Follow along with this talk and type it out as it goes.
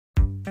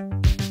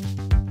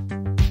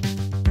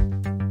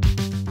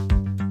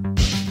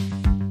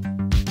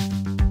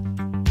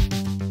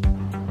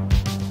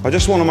I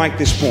just want to make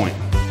this point.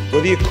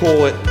 Whether you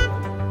call it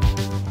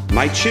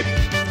mateship,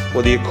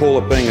 whether you call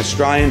it being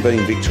Australian,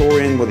 being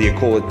Victorian, whether you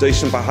call it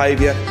decent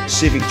behaviour,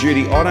 civic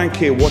duty, I don't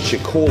care what you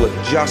call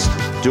it, just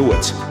do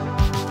it.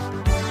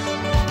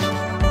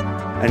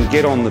 And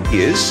get on the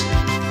biz.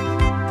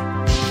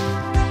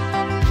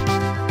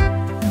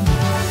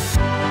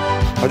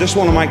 I just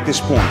want to make this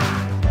point.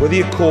 Whether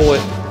you call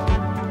it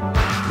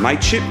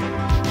mateship,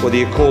 whether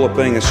you call it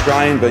being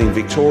Australian, being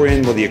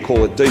Victorian, whether you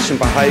call it decent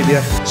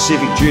behaviour,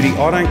 civic duty,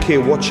 I don't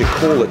care what you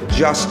call it,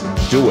 just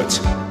do it.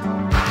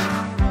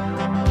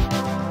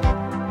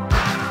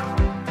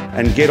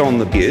 And get on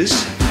the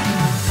biz.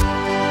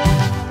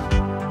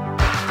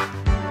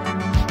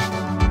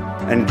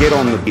 And get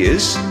on the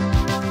biz.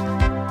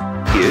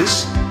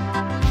 Is.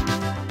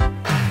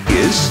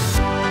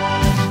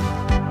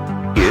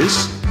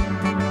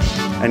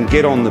 And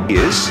get on the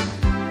biz.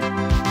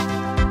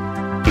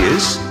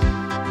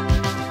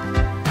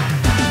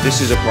 This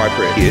is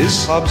appropriate.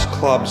 Pubs,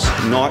 clubs,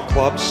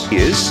 nightclubs.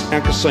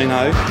 Crown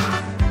Casino,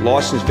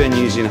 licensed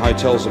venues in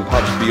hotels and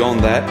pubs beyond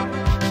that.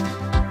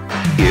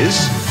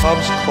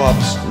 Pubs,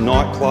 clubs,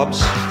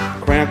 nightclubs,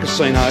 Crown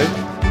Casino,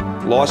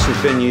 licensed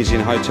venues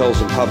in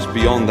hotels and pubs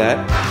beyond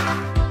that.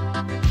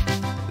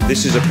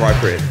 This is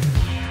appropriate.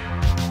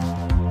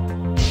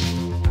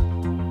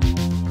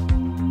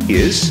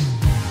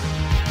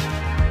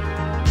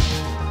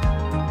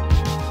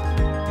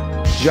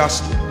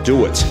 Just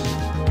do it.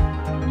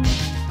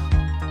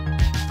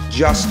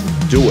 Just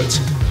do it.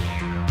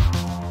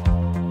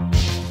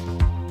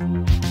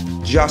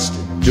 Just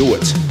do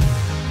it.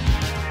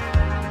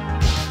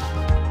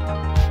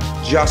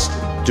 Just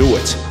do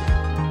it.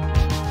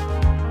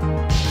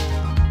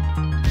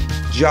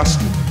 Just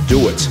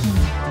do it.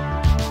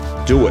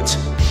 Do it.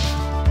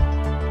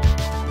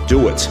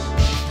 Do it.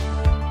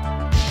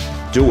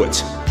 Do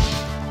it.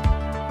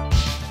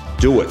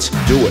 Do it.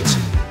 Do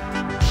it.